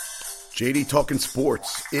JD Talking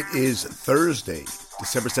Sports. It is Thursday,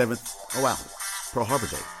 December 7th. Oh, wow. Pearl Harbor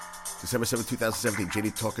Day. December 7th, 2017.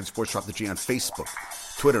 JD Talking Sports. Drop the G on Facebook,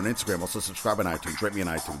 Twitter, and Instagram. Also subscribe on iTunes. Rate me on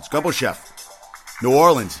iTunes. Gumbo Chef. New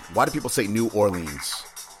Orleans. Why do people say New Orleans?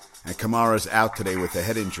 And Kamara's out today with a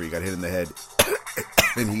head injury. He got hit in the head,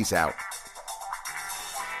 and he's out,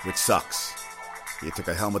 which sucks. He took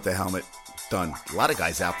a helmet to helmet. Done. A lot of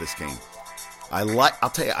guys out this game. I'll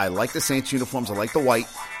tell you, I like the Saints uniforms. I like the white,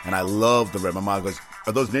 and I love the red. My mom goes,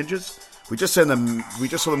 "Are those ninjas?" We just saw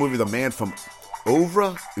the movie The Man from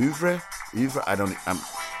Ouvre.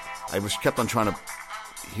 I was kept on trying to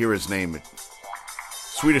hear his name.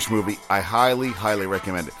 Swedish movie. I highly, highly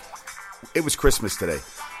recommend it. It was Christmas today.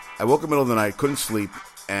 I woke up in the middle of the night, couldn't sleep,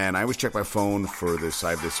 and I always check my phone for this.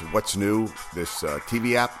 I have this What's New, this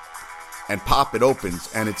TV app, and pop, it opens,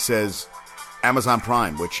 and it says Amazon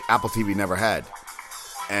Prime, which Apple TV never had.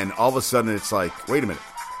 And all of a sudden, it's like, wait a minute.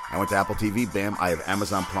 I went to Apple TV, bam, I have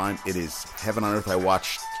Amazon Prime. It is heaven on earth. I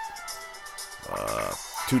watched I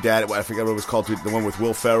forget what it was called, the one with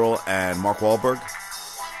Will Ferrell and Mark Wahlberg.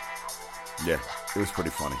 Yeah, it was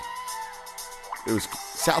pretty funny. It was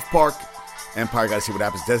South Park, Empire, gotta see what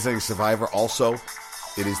happens. Designated Survivor, also.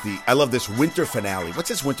 It is I love this winter finale. What's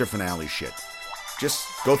this winter finale shit? Just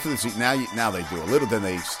go through the season. Now they do a little, then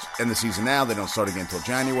they end the season now. They don't start again until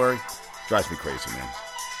January. Drives me crazy, man.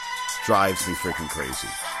 Drives me freaking crazy.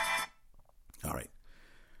 All right.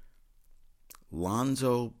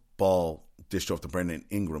 Lonzo Ball dished off to Brandon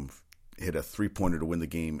Ingram. Hit a three-pointer to win the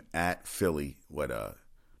game at Philly. Joel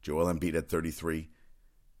Embiid at 33.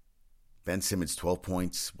 Ben Simmons, 12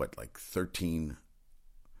 points.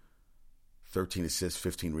 13 assists,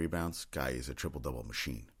 15 rebounds. Guy is a triple-double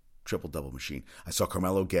machine. Triple-double machine. I saw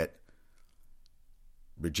Carmelo get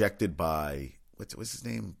rejected by, what's his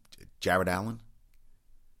name? Jared Allen?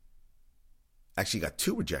 Actually got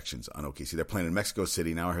two rejections on OKC. They're playing in Mexico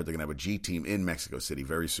City. Now I heard they're going to have a G team in Mexico City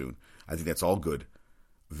very soon. I think that's all good.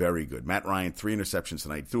 Very good. Matt Ryan, 3 interceptions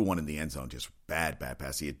tonight. Threw one in the end zone. Just bad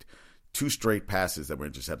pass. He had 2 straight passes that were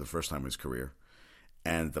intercepted the first time in his career.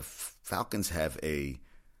 And the Falcons have a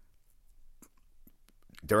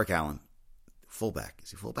Derek Allen, fullback.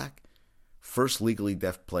 Is he fullback? First legally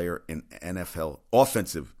deaf player in NFL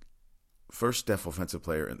first deaf offensive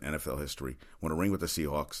player in NFL history. Won a ring with the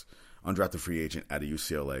Seahawks. Undrafted free agent out of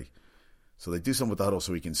UCLA. So they do something with the huddle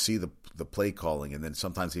so he can see the play calling, and then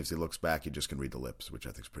sometimes if he looks back, he just can read the lips, which I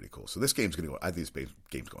think is pretty cool. So this game's going to go. I think this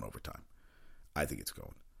game's going overtime. I think it's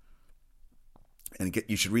going. And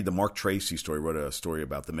you should read the Mark Tracy story. Wrote a story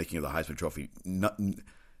about the making of the Heisman Trophy.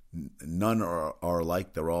 None are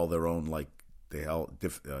alike. They're all their own. They all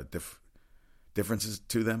differences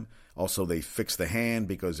to them. Also, they fixed the hand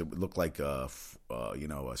because it looked like a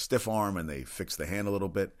stiff arm, and they fixed the hand a little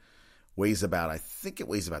bit. I think it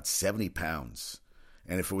weighs about 70 pounds.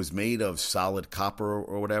 And if it was made of solid copper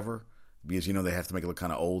or whatever, because they have to make it look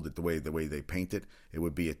kind of old the way they paint it, it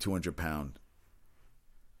would be a 200-pound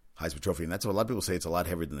Heisman Trophy. And that's what a lot of people say. It's a lot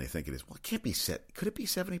heavier than they think it is. Well, it can't be set. Could it be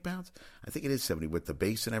 70 pounds? I think it is 70. With the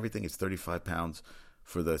base and everything, it's 35 pounds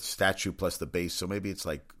for the statue plus the base. So maybe it's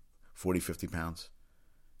like 40, 50 pounds.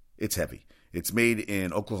 It's heavy. It's made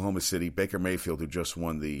in Oklahoma City. Baker Mayfield, who just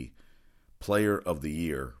won the Player of the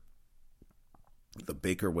Year. The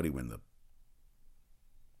Baker, what did he win? The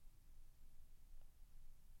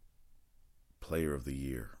Player of the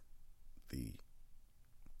Year. I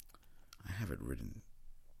have it written.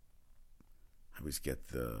 I always get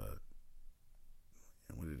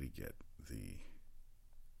what did he get?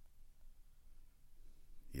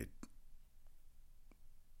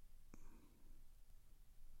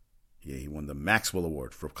 He won the Maxwell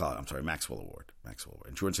Award for college. I'm sorry, Maxwell Award. And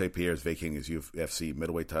Jordan St. Pierre is vacating his UFC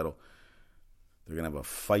middleweight title. They're going to have a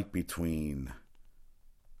fight between, I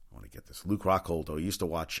want to get this, Luke Rockhold, who I used to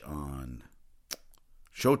watch on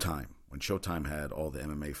Showtime, when Showtime had all the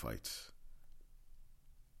MMA fights.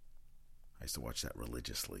 I used to watch that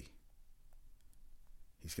religiously.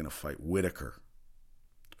 He's going to fight Whitaker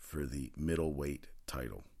for the middleweight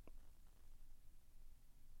title.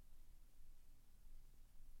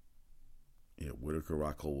 Yeah, Whitaker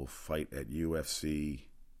Rockhold will fight at UFC.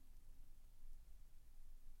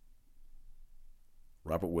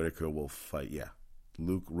 Robert Whitaker will fight,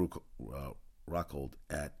 Luke Rockhold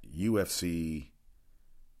at UFC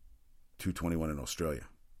 221 in Australia.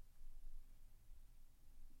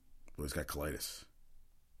 Well, he's got colitis.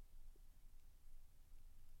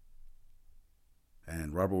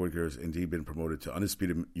 And Robert Whitaker has indeed been promoted to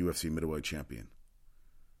undisputed UFC middleweight champion.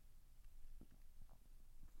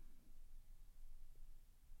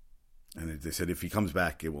 And they said if he comes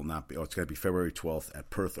back, it will not be. It's going to be February 12th at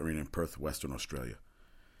Perth Arena in Perth, Western Australia.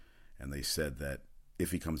 and they said that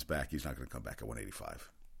if he comes back, he's not going to come back at 185,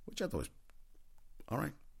 which I thought was all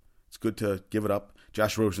right. It's good to give it up.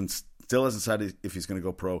 Josh Rosen still hasn't decided if he's going to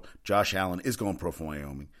go pro. Josh Allen is going pro for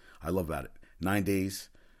Wyoming. I love about it. 9 days,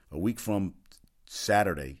 a week from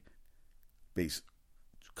Saturday,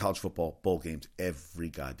 college football, bowl games every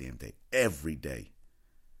goddamn day. Every day.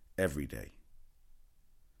 Every day.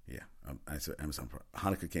 Yeah, Amazon Pro.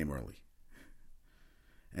 Hanukkah came early.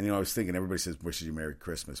 And, I was thinking, everybody says, wishes you Merry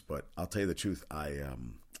Christmas, but I'll tell you the truth. My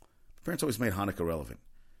parents always made Hanukkah relevant.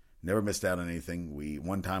 Never missed out on anything.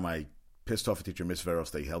 One time I pissed off a teacher, Miss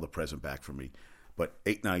Veros. They held a present back for me. But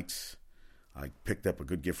 8 nights, I picked up a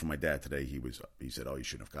good gift from my dad today. He said, "Oh, you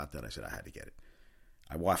shouldn't have got that." I said, "I had to get it."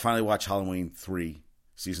 I finally watched Halloween 3,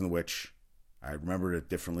 Season of the Witch. I remembered it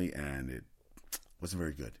differently, and it wasn't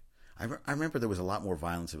very good. I remember there was a lot more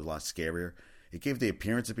violence. It was a lot scarier. It gave the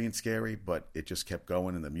appearance of being scary, but it just kept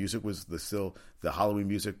going, and the music was still the Halloween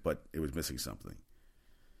music, but it was missing something.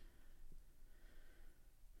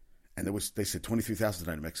 And they said 23,000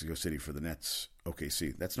 tonight in Mexico City for the Nets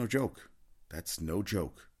OKC. That's no joke. That's no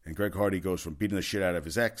joke. And Greg Hardy goes from beating the shit out of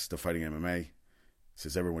his ex to fighting MMA.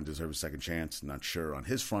 Says everyone deserves a second chance. Not sure on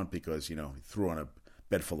his front because, he threw on a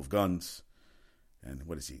bed full of guns. And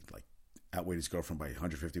what is he, outweighed his girlfriend by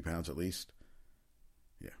 150 pounds at least?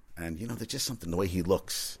 Yeah. And, there's just something, the way he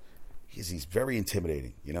looks. He's very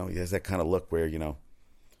intimidating. He has that kind of look where, kind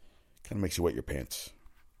of makes you wet your pants.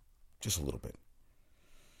 Just a little bit.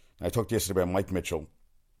 I talked yesterday about Mike Mitchell.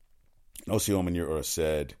 Osi Omenura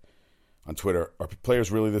said on Twitter, "Are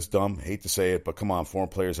players really this dumb? Hate to say it, but come on, former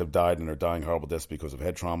players have died and are dying horrible deaths because of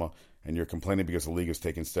head trauma, and you're complaining because the league has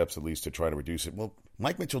taken steps at least to try to reduce it." Well,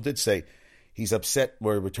 Mike Mitchell did say he's upset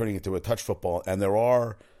we're returning it to a touch football, and there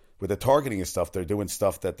are, with the targeting and stuff, they're doing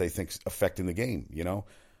stuff that they think's affecting the game,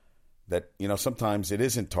 That, sometimes it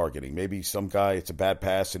isn't targeting. Maybe some guy, it's a bad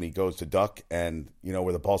pass, and he goes to duck, and,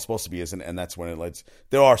 where the ball's supposed to be isn't, and that's when it lets.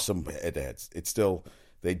 There are some head-to-heads. It's still,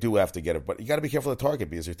 they do have to get it. But you got to be careful of the target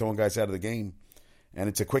because you're throwing guys out of the game, and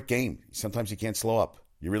it's a quick game. Sometimes you can't slow up.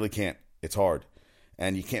 You really can't. It's hard.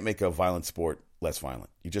 And you can't make a violent sport less violent.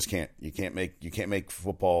 You just can't. You can't make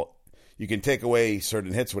football. You can take away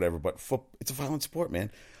certain hits, whatever, but it's a violent sport,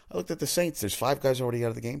 man. I looked at the Saints. There's 5 guys already out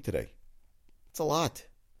of the game today. It's a lot.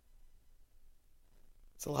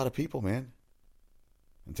 It's a lot of people, man.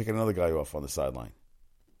 I'm taking another guy off on the sideline.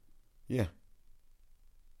 Yeah.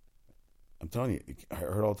 I'm telling you, I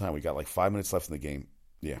heard all the time. We got 5 minutes left in the game.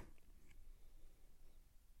 Yeah.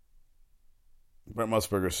 Brent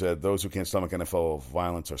Musburger said, "Those who can't stomach NFL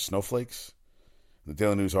violence are snowflakes." The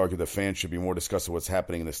Daily News argued that fans should be more discussed with what's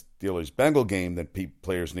happening in the Steelers-Bengal game than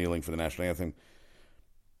players kneeling for the national anthem.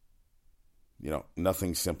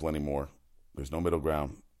 Nothing's simple anymore. There's no middle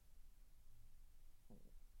ground.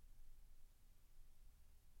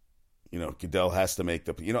 Goodell has to make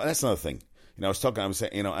that's another thing. I was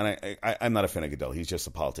saying, and I'm not a fan of Goodell. He's just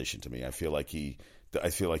a politician to me. I feel like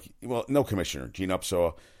no commissioner. Gene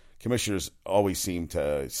Upshaw, commissioners always seem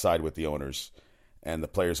to side with the owners, and the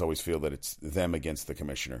players always feel that it's them against the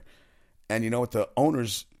commissioner. And you know what? The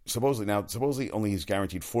owners supposedly only he's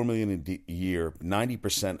guaranteed $4 million a year.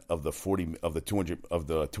 90% of the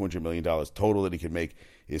 $200 million total that he could make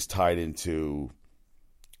is tied into,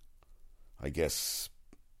 I guess,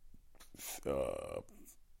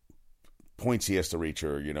 points he has to reach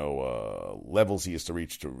or, levels he has to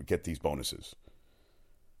reach to get these bonuses.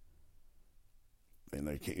 And,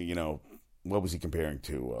 what was he comparing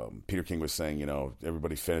to? Peter King was saying,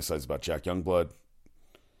 everybody fantasizes about Jack Youngblood.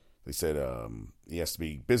 They said he has to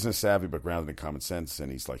be business savvy but grounded in common sense,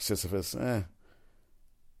 and he's like Sisyphus. I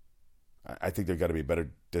think there's got to be a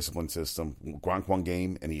better discipline system. Gronk won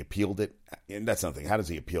game, and he appealed it. And that's nothing. How does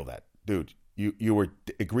he appeal that? Dude, you were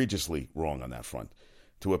egregiously wrong on that front.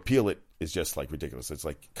 To appeal it is just ridiculous. It's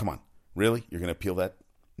come on, really? You're going to appeal that?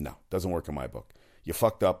 No, doesn't work in my book. You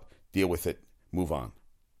fucked up, deal with it, move on.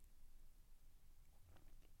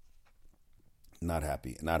 Not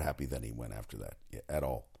happy that he went after that at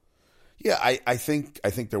all. Yeah, I think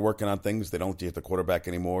they're working on things. They don't get the quarterback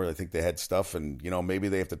anymore. I think they had stuff, and maybe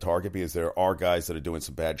they have to target because there are guys that are doing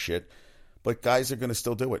some bad shit, but guys are going to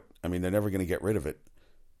still do it. I mean, they're never going to get rid of it.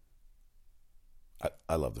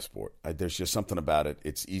 I love the sport. There's just something about it.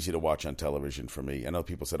 It's easy to watch on television for me. I know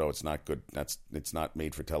people said, "Oh, it's not good. It's not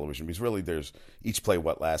made for television," because really, there's each play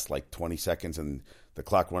lasts 20 seconds, and the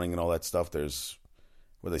clock running and all that stuff. There's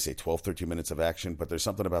 12, 13 minutes of action, but there's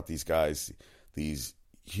something about these guys, these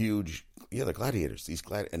huge, the gladiators,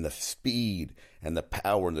 and the speed and the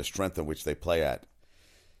power and the strength in which they play at.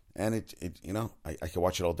 And I could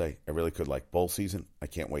watch it all day. I really could. Bowl season, I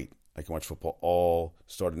can't wait. I can watch football all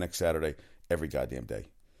starting next Saturday, every goddamn day.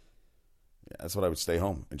 That's what I would stay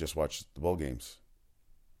home and just watch the bowl games.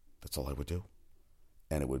 That's all I would do.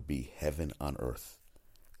 And it would be heaven on earth.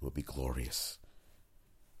 It would be glorious.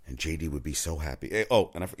 And JD would be so happy.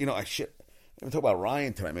 Oh, and I talk about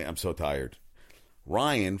Ryan tonight, man. I'm so tired.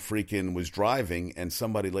 Ryan freaking was driving, and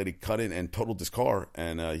lady cut in and totaled his car,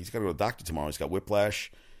 and he's got to go to the doctor tomorrow. He's got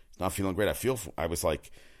whiplash. He's not feeling great. I was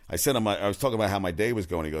talking about how my day was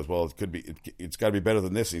going. He goes, well, it's got to be better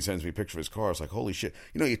than this. And he sends me a picture of his car. I was like, holy shit.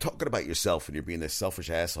 You're talking about yourself, and you're being this selfish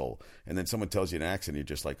asshole, and then someone tells you an accident, you're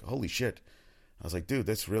just like, holy shit. I was like, dude,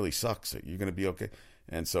 this really sucks. You're going to be okay?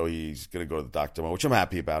 And so he's going to go to the doctor, which I'm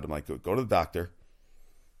happy about. I'm like, go to the doctor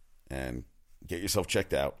and get yourself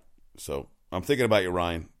checked out. So I'm thinking about you,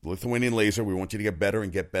 Ryan. Lithuanian Laser, we want you to get better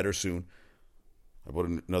and get better soon. I bought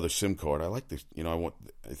another SIM card. I like this.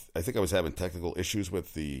 I think I was having technical issues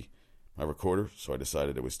with my recorder, so I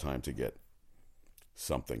decided it was time to get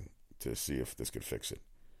something to see if this could fix it.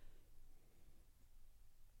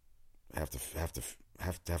 I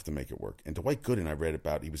have to make it work. And Dwight Gooden, I read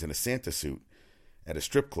about. He was in a Santa suit at a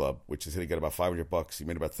strip club, which he said he got about $500. He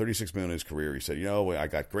made about $36 million in his career. He said, I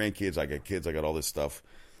got grandkids, I got kids, I got all this stuff.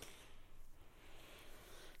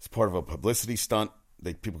 It's part of a publicity stunt.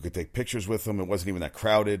 People could take pictures with him. It wasn't even that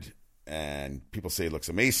crowded. And people say he looks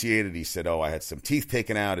emaciated. He said, I had some teeth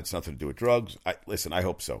taken out. It's nothing to do with drugs. Listen, I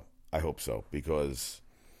hope so. Because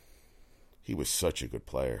he was such a good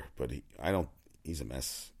player. But he's a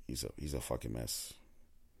mess. He's a fucking mess.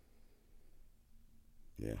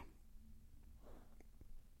 Yeah.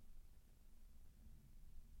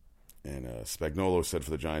 And Spagnuolo said for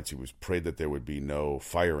the Giants he was prayed that there would be no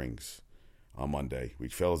firings on Monday. We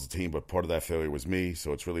fell as a team, but part of that failure was me,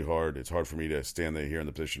 so it's really hard. It's hard for me to stand there here in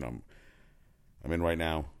the position I'm in right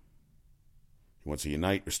now. He wants to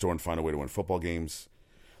unite, restore, and find a way to win football games.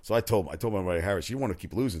 So I told everybody, Harris, you want to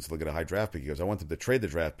keep losing so they'll get a high draft pick. He goes, I want them to trade the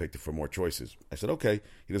draft pick for more choices. I said, okay.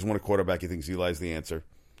 He doesn't want a quarterback. He thinks Eli's the answer.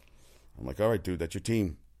 I'm like, all right, dude, that's your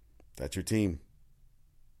team. That's your team.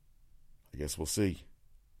 I guess we'll see.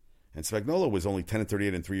 And Spagnuolo was only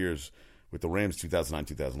 10-38 in 3 years with the Rams 2009,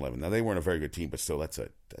 2011. Now, they weren't a very good team, but still, that's a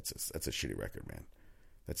shitty record, man.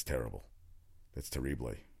 That's terrible. That's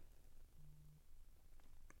terrible.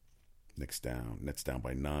 Nets down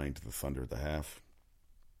by 9 to the Thunder at the half.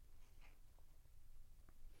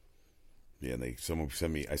 Yeah, someone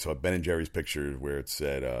sent me, I saw Ben and Jerry's picture where it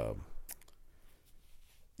said,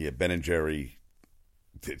 Ben and Jerry,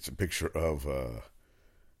 it's a picture of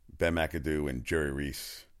Ben McAdoo and Jerry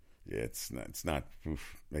Reese. Yeah, it's not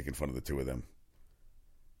making fun of the two of them.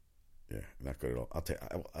 Yeah, not good at all.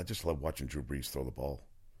 I just love watching Drew Brees throw the ball.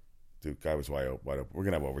 Dude, guy was wide open. We're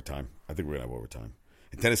going to have overtime. I think we're going to have overtime.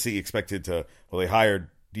 In Tennessee, expected to, they hired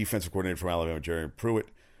defensive coordinator from Alabama, Jerry Pruitt.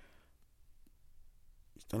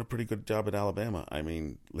 He's done a pretty good job at Alabama. I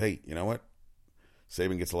mean, hey, you know what?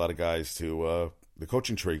 Saban gets a lot of guys to the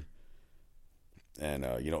coaching tree. And,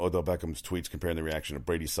 Odell Beckham's tweets comparing the reaction of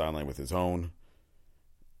Brady's sideline with his own.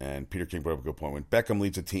 And Peter King brought up a good point. When Beckham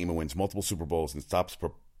leads a team and wins multiple Super Bowls and stops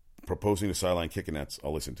proposing to sideline kicking nets,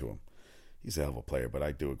 I'll listen to him. He's a hell of a player, but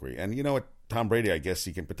I do agree. And you know what? Tom Brady, I guess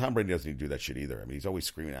he can, but Tom Brady doesn't even do that shit either. I mean, he's always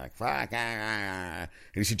screaming like, fuck, And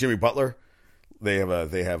you see Jimmy Butler? They have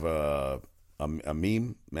a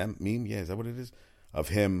meme, yeah, is that what it is? Of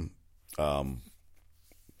him,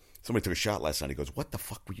 somebody took a shot last night. He goes, what the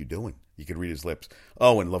fuck were you doing? You could read his lips.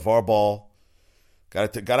 Oh, and LeVar Ball.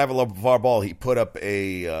 Got to have a LeVar Ball. He put up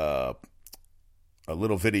a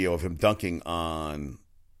little video of him dunking on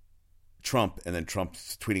Trump, and then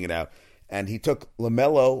Trump's tweeting it out. And he took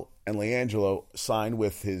LaMelo and LiAngelo, signed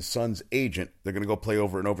with his son's agent. They're going to go play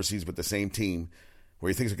over and overseas with the same team, where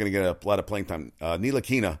he thinks they're going to get a lot of playing time.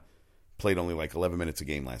 Ntilikina played only like 11 minutes a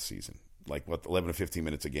game last season, 11 to 15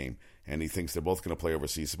 minutes a game. And he thinks they're both going to play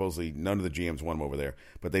overseas. Supposedly, none of the GMs want him over there.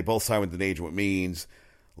 But they both signed with an agent, which means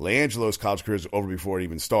LiAngelo's college career is over before it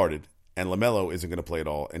even started, and LaMelo isn't going to play at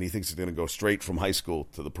all, and he thinks he's going to go straight from high school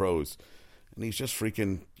to the pros, and he's just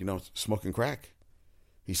freaking, smoking crack.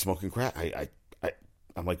 He's smoking crack.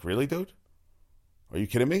 I'm like, really, dude? Are you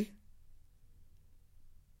kidding me?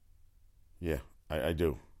 Yeah, I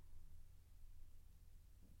do.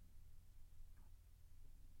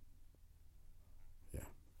 Yeah,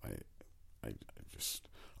 I just.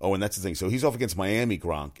 Oh, and that's the thing. So he's off against Miami,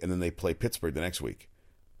 Gronk, and then they play Pittsburgh the next week.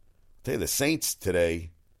 Tell you, the Saints today,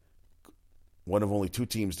 one of only two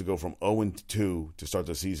teams to go from 0-2 to start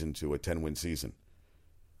the season to a 10-win season.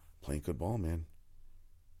 Playing good ball, man.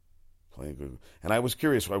 And I was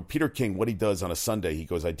curious, Peter King, what he does on a Sunday. He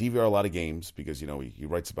goes, I DVR a lot of games because, he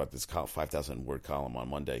writes about this 5,000-word column on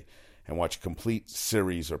Monday and watch a complete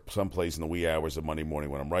series or some plays in the wee hours of Monday morning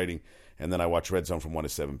when I'm writing. And then I watch Red Zone from 1 to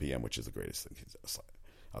 7 p.m., which is the greatest thing.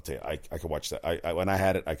 I'll tell you, I could watch that. When I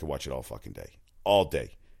had it, I could watch it all fucking day. All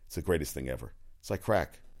day. It's the greatest thing ever. It's like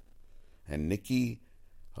crack. And Nikki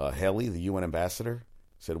Haley, the UN ambassador,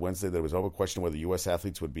 said Wednesday that it was over question whether U.S.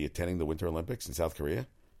 athletes would be attending the Winter Olympics in South Korea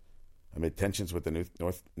amid tensions with the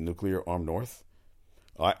nuclear-armed North.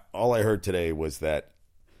 All I heard today was that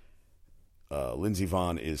Lindsey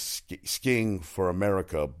Vonn is skiing for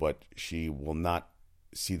America, but she will not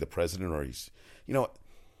see the president, or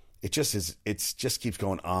it just keeps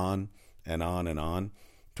going on and on and on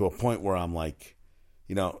to a point where I'm like,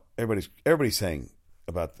 everybody's saying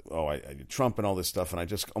about Trump and all this stuff, and I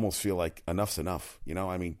just almost feel like enough's enough.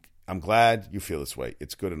 I'm glad you feel this way.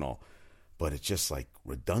 It's good and all, but it's just like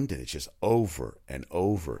redundant. It's just over and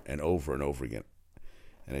over and over and over again,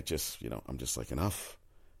 and it just I'm just like, enough.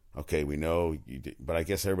 Okay, we know you did, but I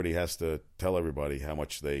guess everybody has to tell everybody how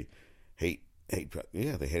much they hate.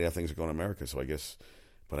 Yeah, they hate how things are going in America. So I guess,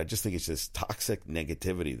 but I just think it's this toxic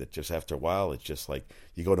negativity that just after a while, it's just like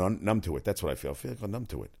you go numb to it. That's what I feel. I feel like I'm numb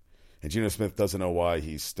to it. And Geno Smith doesn't know why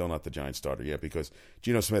he's still not the Giants starter yet, because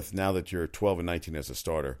Geno Smith, now that you're 12-19 as a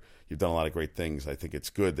starter, you've done a lot of great things. I think it's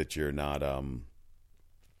good that you're not. I'm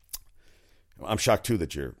shocked too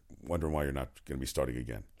that you're wondering why you're not going to be starting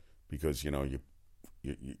again, because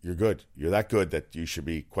you're good. You're that good that you should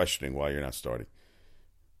be questioning why you're not starting.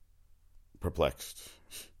 Perplexed.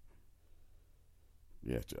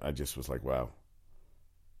 Yeah, I just was like, wow.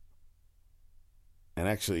 And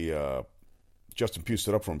actually, Justin Pugh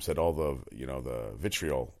stood up for him, said all the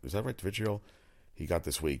vitriol, is that right? The vitriol he got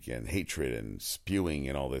this week, and hatred and spewing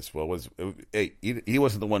and all this. Well, he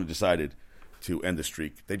wasn't the one who decided to end the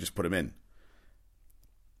streak. They just put him in.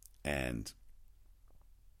 And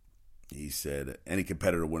he said any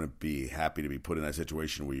competitor wouldn't be happy to be put in that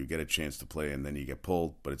situation where you get a chance to play and then you get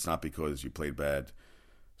pulled, but it's not because you played bad.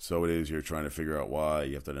 So it is, you're trying to figure out why.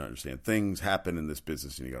 You have to understand things happen in this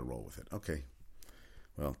business and you got to roll with it. Okay.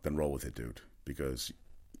 Well, then roll with it, dude, because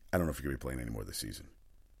I don't know if you're going to be playing anymore this season.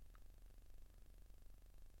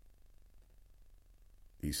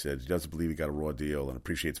 He said he doesn't believe he got a raw deal and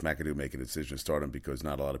appreciates McAdoo making a decision to start him because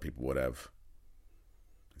not a lot of people would have.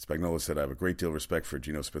 Spagnuolo said, I have a great deal of respect for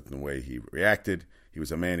Geno Smith and the way he reacted. He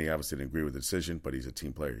was a man. He obviously didn't agree with the decision, but he's a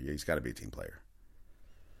team player. Yeah, he's got to be a team player.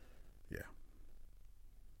 Yeah.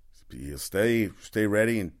 He'll stay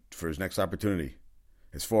ready for his next opportunity.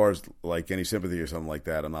 As far as like any sympathy or something like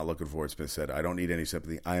that, I'm not looking for it. Smith said, I don't need any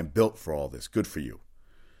sympathy. I am built for all this. Good for you.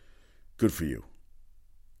 Good for you.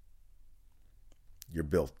 You're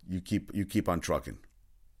built. You keep on trucking.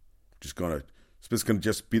 Smith's going to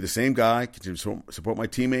just be the same guy, continue to support my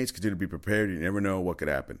teammates, continue to be prepared. You never know what could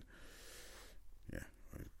happen. Yeah,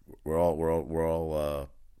 we're all.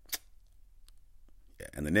 Yeah.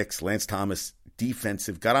 And the Knicks, Lance Thomas,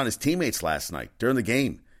 defensive, got on his teammates last night during the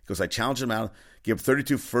game. He goes, I challenged him out, gave up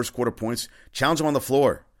 32 first quarter points, challenge him on the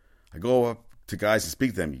floor. I go up to guys and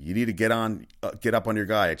speak to them. You need to get up on your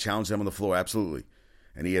guy. I challenged them on the floor, absolutely.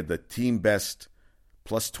 And he had the team best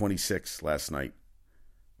plus 26 last night.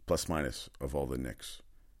 Plus minus of all the Knicks.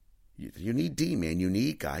 You need D, man. You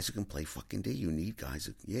need guys who can play fucking D. You need guys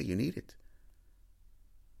you need it.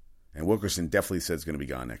 And Wilkerson definitely said it's going to be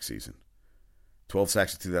gone next season. 12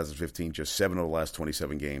 sacks in 2015, just 7 of the last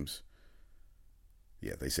 27 games.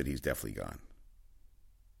 Yeah, they said he's definitely gone.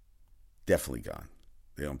 Definitely gone.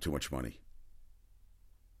 They owe him too much money.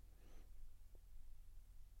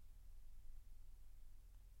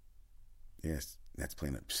 Yes, that's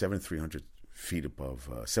playing at 7,300 feet above,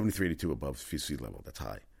 7,382 above sea level. That's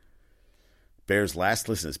high. Bears' last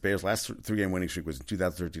 3-game winning streak was in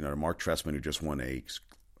 2013 under Mark Trestman, who just won a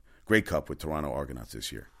Grey Cup with Toronto Argonauts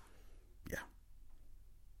this year. Yeah.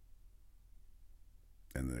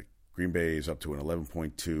 And the Green Bay is up to an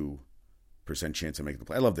 11.2% chance of making the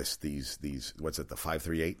play. I love this. These what's it, the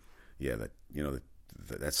 538? Yeah,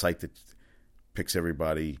 that site that picks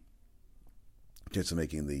everybody chance of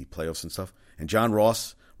making the playoffs and stuff. And John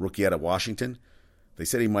Ross, rookie out of Washington, they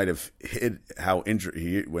said he might have hid how injured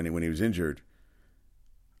when he was injured.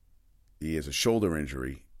 He has a shoulder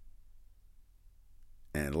injury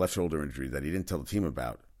and a left shoulder injury that he didn't tell the team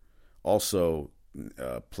about. Also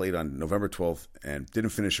played on November 12th and didn't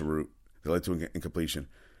finish a route that led to an incompletion.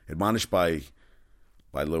 Admonished by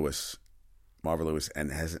Marvin Lewis,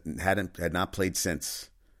 and had not played since.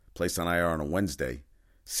 Placed on IR on a Wednesday.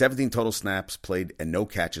 17 total snaps played and no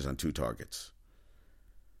catches on 2 targets.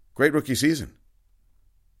 Great rookie season.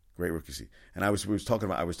 Great rookie season. And I was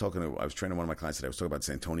training one of my clients today. I was talking about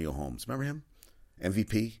Santonio Holmes. Remember him?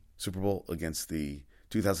 MVP, Super Bowl against the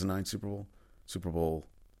 2009 Super Bowl. Super Bowl,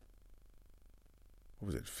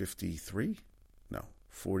 what was it, 53? No,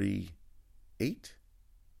 48?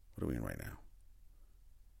 What are we in right now?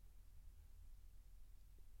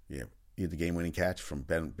 Yeah, he had the game-winning catch from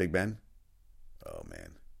Big Ben. Oh,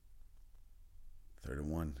 man. 3rd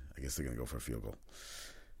and 1. I guess they're going to go for a field goal.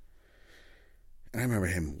 And I remember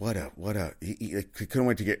him. They couldn't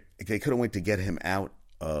wait to get him out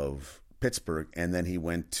of Pittsburgh, and then he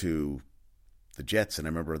went to the Jets. And I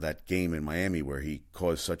remember that game in Miami where he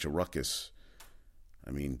caused such a ruckus.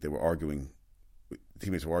 I mean, they were arguing.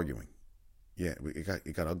 Teammates were arguing. Yeah,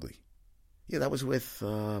 it got ugly. Yeah, that was with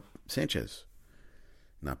Sanchez.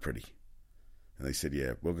 Not pretty. And they said,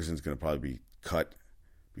 yeah, Wilkerson's going to probably be cut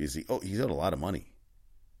because he's owed a lot of money.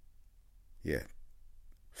 Yeah.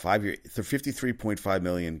 5 year, $53.5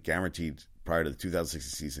 million guaranteed prior to the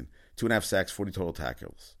 2016 season. 2.5 sacks, 40 total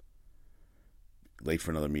tackles. Late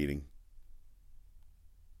for another meeting.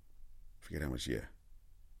 Forget how much. Yeah.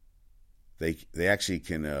 They actually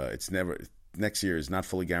can. It's never. Next year is not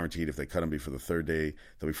fully guaranteed. If they cut him before the third day,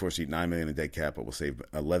 they'll be forced to eat $9 million in dead cap, but will save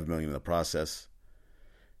 $11 million in the process.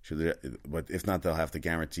 But if not, they'll have to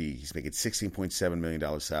guarantee he's making $16.7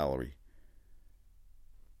 million salary.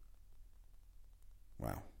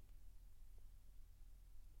 Wow.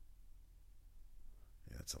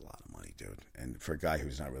 Yeah, that's a lot of money, dude. And for a guy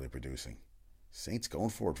who's not really producing. Saints going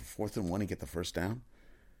for it for 4th and 1 and get the first down.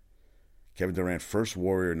 Kevin Durant, first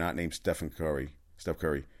Warrior not named Steph Curry,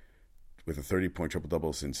 with a 30-point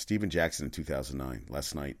triple-double since Steven Jackson in 2009.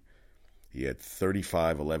 Last night, he had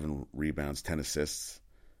 35, 11 rebounds, 10 assists.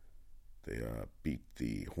 They beat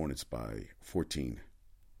the Hornets by 14.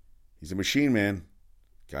 He's a machine, man.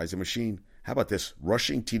 Guy's a machine. How about this?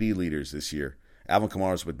 Rushing TD leaders this year. Alvin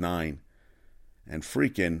Kamara's with 9. And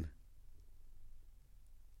freaking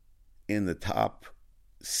in the top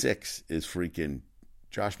 6 is freaking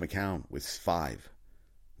Josh McCown with 5.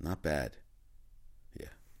 Not bad. Yeah.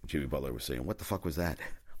 Jimmy Butler was saying, what the fuck was that?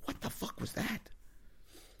 What the fuck was that?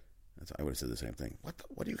 I would have said the same thing.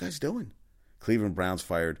 What are you guys doing? Cleveland Browns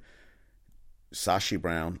fired Sashi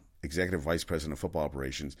Brown, Executive Vice President of Football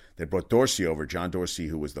Operations. They brought Dorsey over, John Dorsey,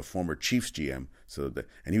 who was the former Chiefs GM.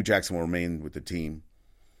 And Hugh Jackson will remain with the team.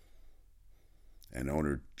 And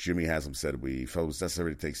owner Jimmy Haslam said, we felt it was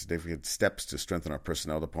necessary to take significant steps to strengthen our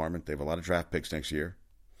personnel department. They have a lot of draft picks next year.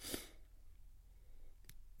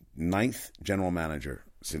 9th general manager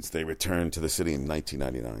since they returned to the city in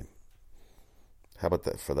 1999. How about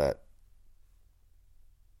that for that?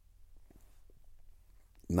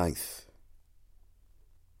 9th.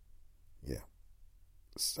 Yeah.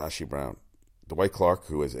 Sashi Brown. Dwight Clark,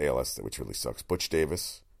 who has ALS, which really sucks. Butch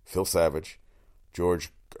Davis, Phil Savage,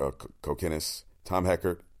 George Kokinis, Tom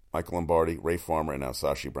Heckert, Michael Lombardi, Ray Farmer, and now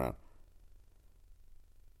Sashi Brown.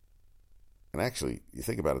 And actually, you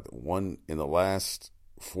think about it, one in the last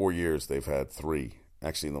 4 years, they've had 3.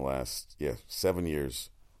 Actually, in the last, 7 years,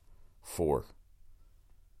 4.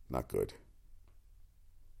 Not good.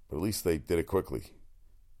 But at least they did it quickly.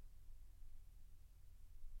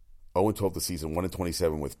 0-12 the season,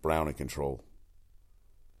 1-27 with Brown in control.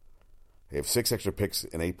 They have 6 extra picks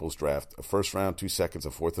in April's draft, a first round, 2 seconds, a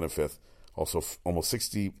 4th, and a 5th. Also, almost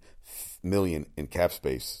 $60 million in cap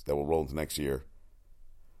space that will roll into next year.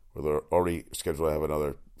 Where they're already scheduled to have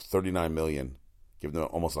another $39 million, giving them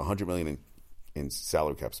almost $100 million in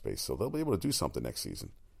salary cap space. So they'll be able to do something next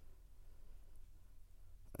season.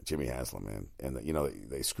 Jimmy Haslam, man. And,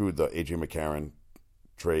 they screwed the Adrian McCarron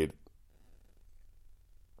trade.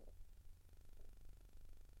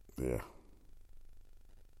 Yeah.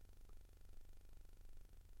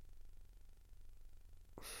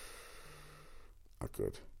 Not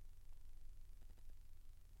good.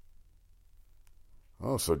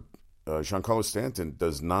 Oh, so Giancarlo Stanton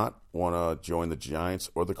does not want to join the Giants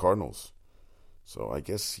or the Cardinals. So I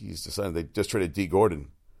guess he's decided. They just traded D. Gordon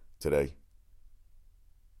today.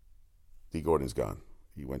 D. Gordon's gone.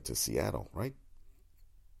 He went to Seattle, right?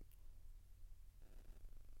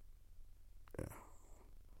 Yeah.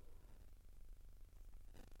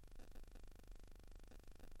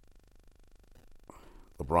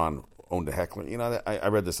 LeBron owned a heckler. I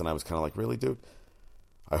read this and I was kind of like, really, dude?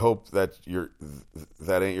 I hope that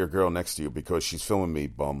that ain't your girl next to you because she's filming me,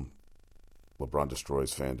 bum. LeBron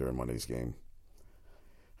destroys fan during Monday's game.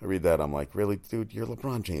 I read that, I'm like, really, dude? You're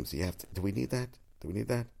LeBron James. Do we need that? Do we need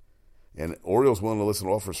that? And Orioles willing to listen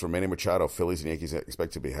to offers from Manny Machado. Phillies and Yankees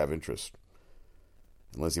expect to have interest.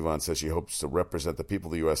 And Lindsey Vonn says she hopes to represent the people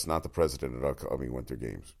of the U.S., not the president, at upcoming winter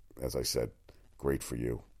games. As I said, great for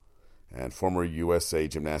you. And former USA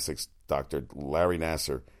Gymnastics Dr. Larry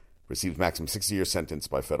Nasser receives maximum 60-year sentence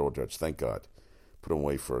by federal judge. Thank God. Put him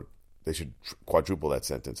away for... They should quadruple that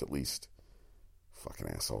sentence at least. Fucking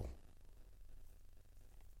asshole.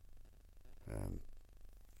 And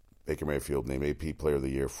Baker Mayfield named AP Player of the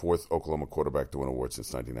Year, fourth Oklahoma quarterback to win an award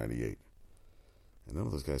since 1998. And none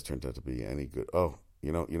of those guys turned out to be any good. Oh,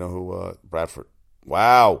 you know who? Bradford.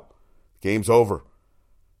 Wow. Game's over.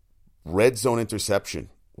 Red zone interception.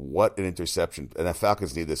 What an interception. And the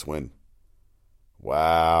Falcons need this win.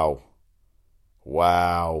 Wow.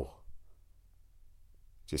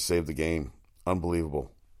 Just saved the game.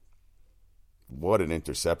 Unbelievable. What an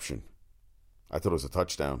interception. I thought it was a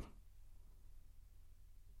touchdown.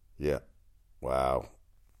 Yeah. Wow.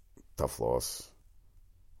 Tough loss.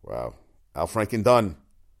 Wow. Al Franken done.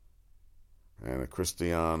 And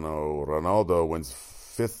Cristiano Ronaldo wins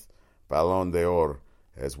fifth Ballon d'Or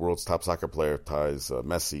as world's top soccer player, ties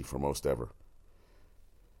Messi for most ever.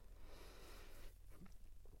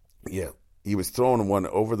 Yeah. He was throwing one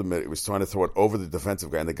over the middle. He was trying to throw it over the defensive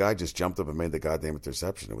guy, and the guy just jumped up and made the goddamn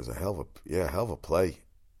interception. It was a hell of a play.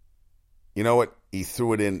 You know what? He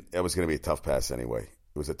threw it in. It was going to be a tough pass anyway.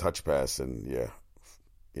 It was a touch pass, and yeah.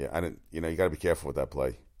 I didn't. You got to be careful with that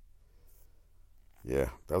play. Yeah,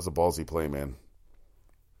 that was a ballsy play, man.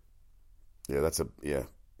 Yeah, that's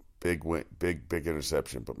big win, big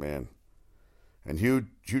interception, but man. And Hugh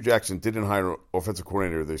Jackson didn't hire an offensive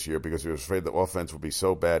coordinator this year because he was afraid the offense would be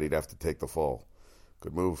so bad he'd have to take the fall.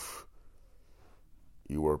 Good move.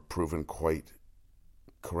 You were proven quite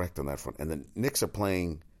correct on that front. And the Knicks are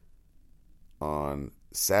playing on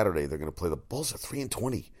Saturday. They're going to play the Bulls. Are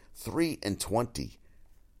 3-20. 3-20.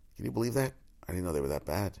 Can you believe that? I didn't know they were that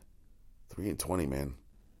bad. 3-20, man.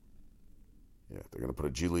 Yeah, they're going to put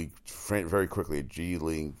a G League very quickly. A G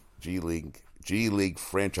League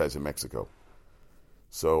franchise in Mexico.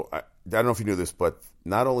 So I don't know if you knew this, but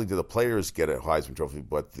not only do the players get a Heisman Trophy,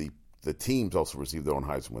 but the teams also receive their own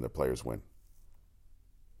Heisman when the players win.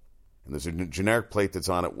 And there's a generic plate that's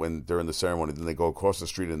on it when during the ceremony. Then they go across the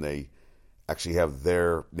street and they actually have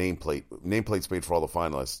their nameplate. Nameplates made for all the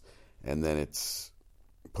finalists, and then it's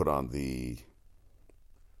put on the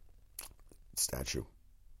statue.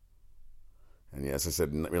 And as I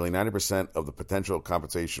said, nearly 90% of the potential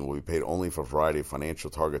compensation will be paid only if a variety of financial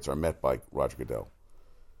targets are met by Roger Goodell.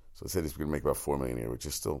 So they said he's going to make about $4 million a year, which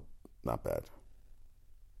is still not bad.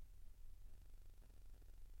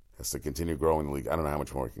 Has to continue growing the league. I don't know how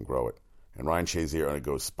much more he can grow it. And Ryan Shazier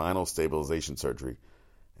undergoes spinal stabilization surgery,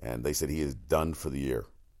 and they said he is done for the year.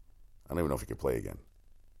 I don't even know if he can play again.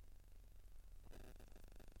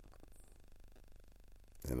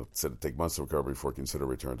 And it said it'd take months to recover before he consider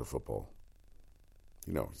return to football.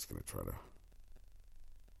 He's going to try to.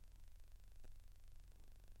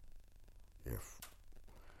 Yeah.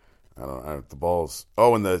 I don't know. The balls.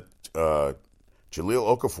 Oh, and the Jahlil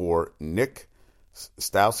Okafor, Nick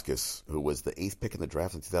Stauskas, who was the 8th pick in the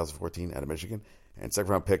draft in 2014 out of Michigan, and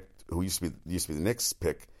second round pick, who used to be the Knicks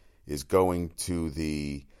pick, is going to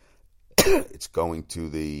the. It's going to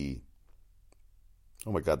the.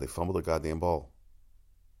 Oh my God! They fumbled the goddamn ball.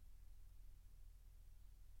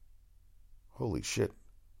 Holy shit.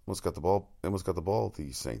 Almost got the ball,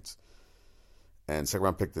 the Saints. And second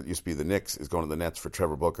round pick that used to be the Knicks is going to the Nets for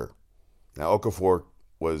Trevor Booker. Now, Okafor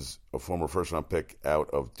was a former first round pick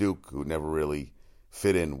out of Duke who never really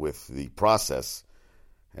fit in with the process.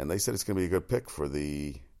 And they said it's going to be a good pick for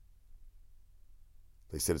the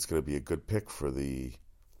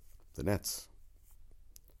Nets.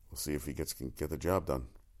 We'll see if he can get the job done.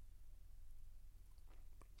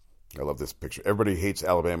 I love this picture. Everybody hates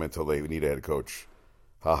Alabama until they need a head coach.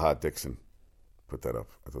 Ha ha, Dixon. Put that up.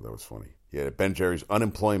 I thought that was funny. Yeah, Ben Jerry's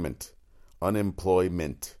unemployment.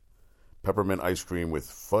 Peppermint ice cream with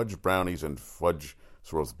fudge brownies and fudge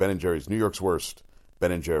swirls. Ben and Jerry's. New York's worst.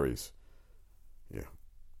 Ben and Jerry's. Yeah.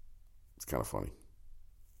 It's kind of funny.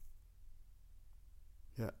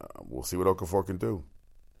 Yeah, we'll see what Okafor can do.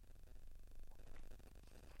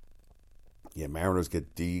 Yeah, Mariners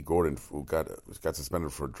get D. Gordon, who got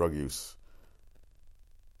suspended for drug use.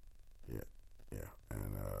 Yeah,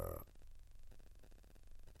 and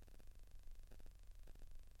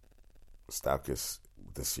Stauskas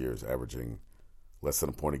this year is averaging less than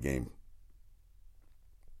a point a game,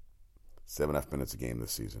 7.5 minutes a game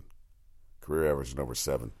this season. Career average over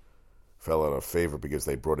 7. Fell out of favor because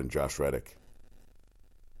they brought in Josh Reddick.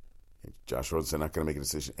 Josh Rosen's not going to make a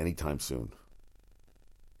decision anytime soon.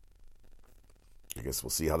 I guess we'll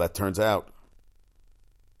see how that turns out.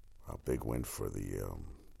 A big win for the.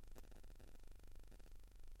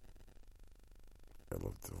 I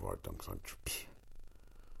love the VAR dunks on.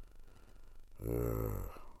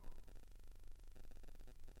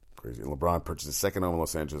 Crazy. And LeBron purchased his second home in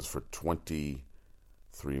Los Angeles for $23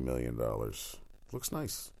 million. Looks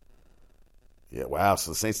nice. Yeah, wow.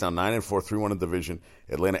 So the Saints now 9-4, 3-1 in the division.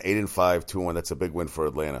 Atlanta 8-5, 2-1. That's a big win for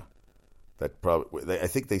Atlanta. I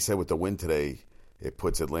think they said with the win today, it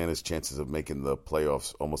puts Atlanta's chances of making the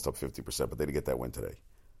playoffs almost up 50%, but they didn't get that win today.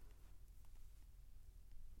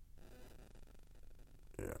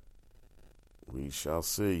 Yeah. We shall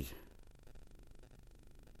see.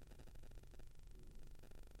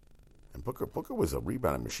 And Booker was a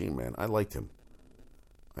rebounding machine, man. I liked him.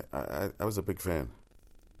 I was a big fan.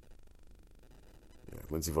 Yeah,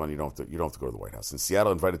 Lindsey Vonn, you don't have to go to the White House. And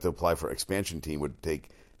Seattle invited to apply for expansion team would take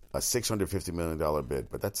a $650 million bid,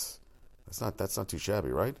 but that's not too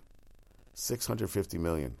shabby, right? $650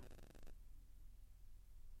 million.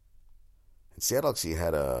 And Seattle actually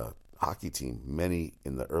had a hockey team, many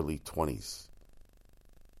in the early 20s.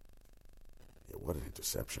 Yeah, what an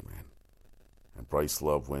interception, man. And Bryce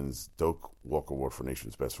Love wins Doak Walker Award for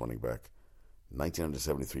nation's best running back.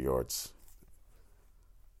 1,973 yards.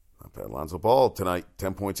 Not bad. Lonzo Ball tonight,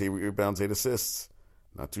 10 points, 8 rebounds, 8 assists.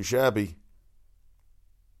 Not too shabby.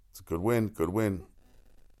 It's a good win. Good win.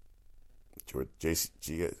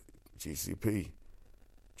 GCP.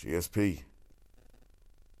 GSP.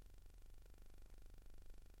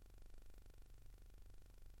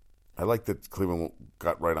 I like that Cleveland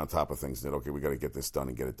got right on top of things and said, okay, we got to get this done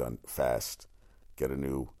and get it done fast. Get a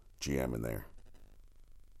new GM in there.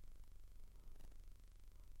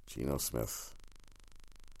 Geno Smith.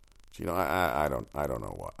 Geno, I don't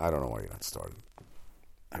know why. I don't know why you're not starting.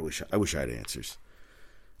 I wish I had answers.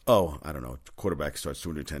 Oh, I don't know. Quarterback starts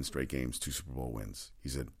 210 straight games, 2 Super Bowl wins.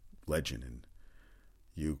 He's a legend, and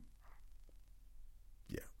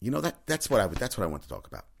that's what I want to talk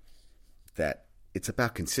about. That it's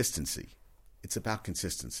about consistency. It's about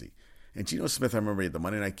consistency. And Geno Smith, I remember the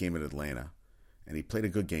Monday night game in Atlanta, and he played a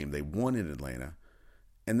good game. They won in Atlanta,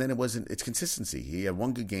 and then it's consistency. He had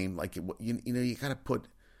one good game. Like you got to put.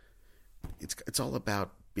 It's all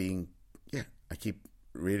about being. Yeah, I keep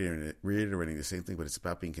reiterating the same thing, but it's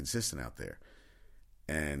about being consistent out there.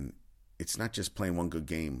 And it's not just playing one good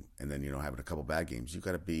game and then having a couple bad games. It's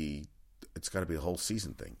got to be a whole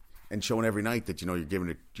season thing. And showing every night that you're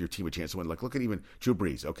giving your team a chance to win. Like look at even Drew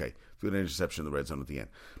Brees. Okay, threw an interception in the red zone at the end,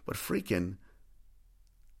 but freaking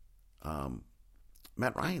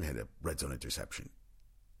Matt Ryan had a red zone interception.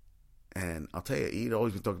 And I'll tell you, he'd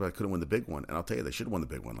always been talking about couldn't win the big one. And I'll tell you, they should have won the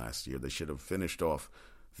big one last year. They should have finished off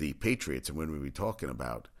the Patriots. And when we be talking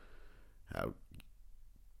about how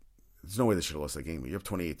there's no way they should have lost that game. You have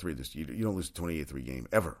 28-3. You don't lose a 28-3 game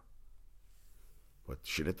ever. But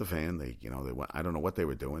shit hit the fan. They I don't know what they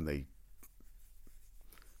were doing. They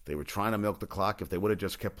were trying to milk the clock. If they would have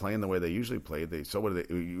just kept playing the way they usually played, they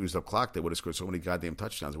used up clock. They would have scored so many goddamn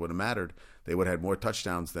touchdowns. It wouldn't have mattered. They would have had more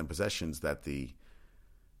touchdowns than possessions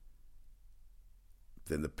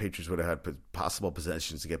then the Patriots would have had possible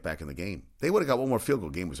possessions to get back in the game. They would have got one more field goal.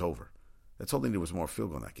 Game was over. That's all they needed was more field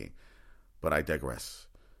goal in that game. But I digress.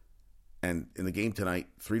 And in the game tonight,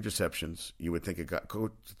 3 interceptions. You would think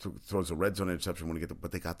throws a red zone interception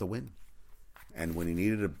but they got the win. And when he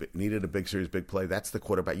needed a big series, big play, that's the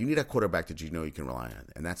quarterback. You need a quarterback that you can rely on,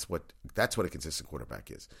 and that's what a consistent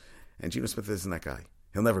quarterback is. And Geno Smith isn't that guy.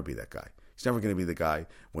 He'll never be that guy. He's never going to be the guy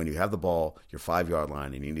when you have the ball, your 5-yard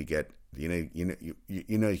line, and you need to get. You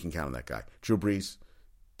can count on that guy. Drew Brees,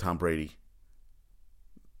 Tom Brady.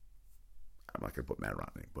 I'm not going to put Matt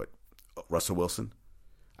Ryan, but Russell Wilson.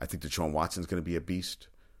 I think Deshaun Watson's going to be a beast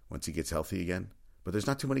once he gets healthy again. But there's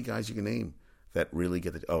not too many guys you can name that really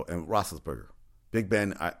get the. Oh, and Roethlisberger, Big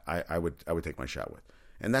Ben. I would take my shot with,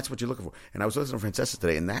 and that's what you're looking for. And I was listening to Francesa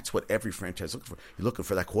today, and that's what every franchise is looking for. You're looking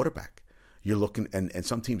for that quarterback. You're looking, and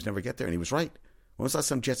some teams never get there. And he was right. When was the last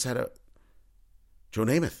time Jets had Joe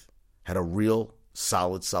Namath had a real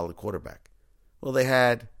solid quarterback? Well, they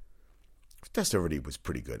had. Testaverde was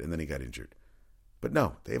pretty good, and then he got injured. But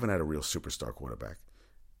no, they haven't had a real superstar quarterback.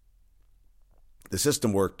 The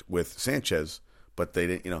system worked with Sanchez, but they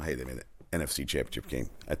didn't. Hey, they made the NFC Championship game.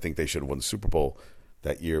 I think they should have won the Super Bowl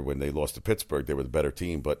that year when they lost to Pittsburgh. They were the better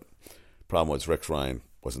team, but the problem was Rex Ryan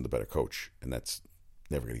wasn't the better coach, and that's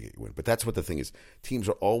never going to get you win. But that's what the thing is. Teams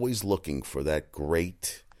are always looking for that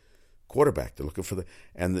great quarterback. They're looking for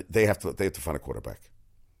and they have to find a quarterback.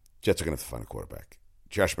 Jets are going to have to find a quarterback.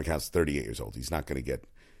 Josh McCown's 38 years old. He's going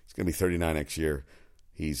to be 39 next year.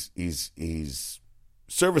 He's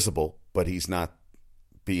serviceable, but he's not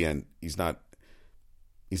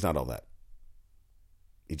all that.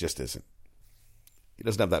 He just isn't. He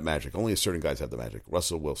doesn't have that magic. Only certain guys have the magic.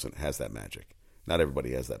 Russell Wilson has that magic. Not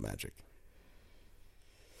everybody has that magic.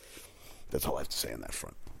 That's all I have to say on that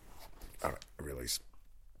front. All right, I realize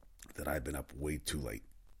that I've been up way too late.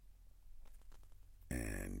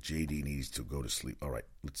 And JD needs to go to sleep. All right,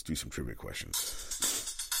 let's do some trivia questions.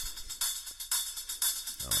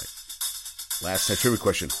 All right. Last night trivia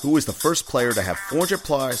question. Who was the first player to have 400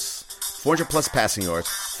 plus passing yards,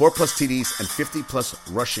 4+ TDs, and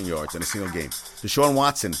 50+ rushing yards in a single game? Deshaun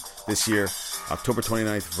Watson this year, October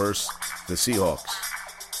 29th versus the Seahawks.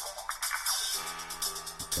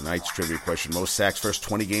 Tonight's trivia question. Most sacks first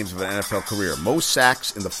 20 games of an NFL career. Most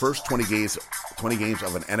sacks in the first 20 games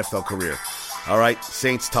of an NFL career. All right,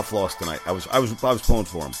 Saints, tough loss tonight. I was pulling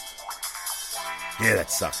for them. Yeah, that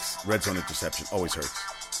sucks. Red zone interception always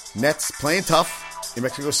hurts. Nets playing tough in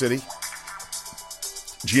Mexico City.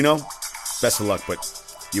 Gino, best of luck, but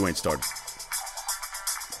you ain't started.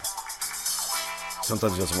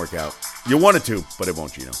 Sometimes it doesn't work out. You wanted to, but it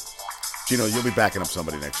won't, Gino. Gino, you'll be backing up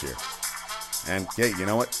somebody next year. And, hey, you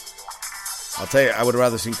know what? I'll tell you, I would have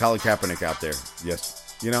rather seen Colin Kaepernick out there.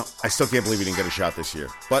 Yes. You know, I still can't believe he didn't get a shot this year.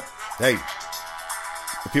 But, hey,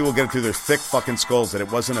 if people get it through their thick fucking skulls that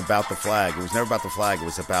it wasn't about the flag. It was never about the flag. It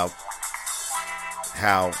was about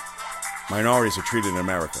how minorities are treated in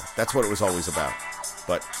America. That's what it was always about.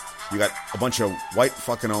 But you got a bunch of white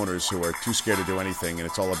fucking owners who are too scared to do anything, and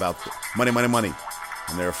it's all about money, money, money.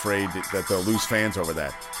 And they're afraid that they'll lose fans over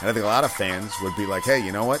that. And I think a lot of fans would be like, hey,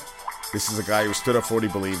 you know what? This is a guy who stood up for what he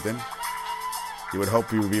believed in. You would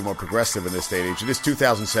hope he would be more progressive in this day and age. It is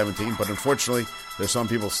 2017, but unfortunately, there's some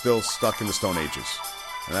people still stuck in the Stone Ages.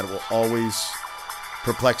 And that will always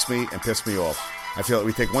perplex me and piss me off. I feel like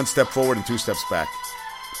we take one step forward and 2 steps back.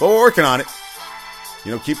 But we're working on it.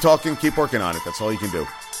 You know, keep talking, keep working on it. That's all you can do.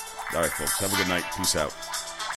 All right, folks. Have a good night. Peace out.